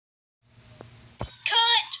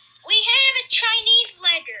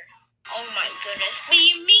goodness. What do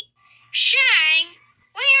you mean? Shang,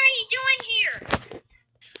 what are you doing here?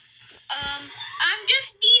 I'm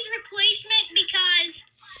just Dee's replacement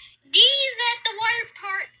because Dee's at the water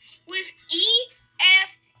park with E,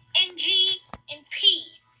 F, and G, and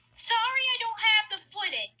P. Sorry I don't have the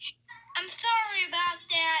footage. I'm sorry about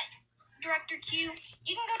that, Director Q.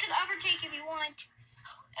 You can go to the overtake if you want.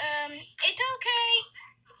 It's okay.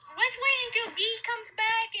 Let's wait until D comes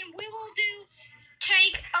back and we will do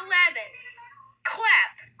take 11.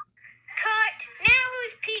 Clap. Cut. Now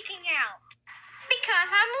who's peeking out?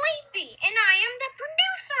 Because I'm Leafy and I am the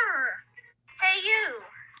producer. Hey you.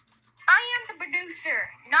 I am the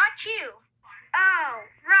producer, not you.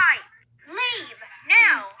 Oh, right. Leave.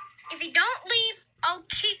 Now. If you don't leave, I'll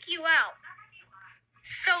kick you out.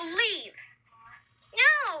 So leave.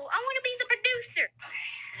 No, I want to be the producer.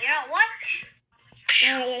 You know what?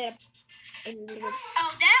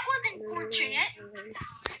 Oh, that was unfortunate.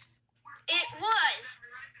 It was.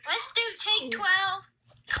 Let's do take 12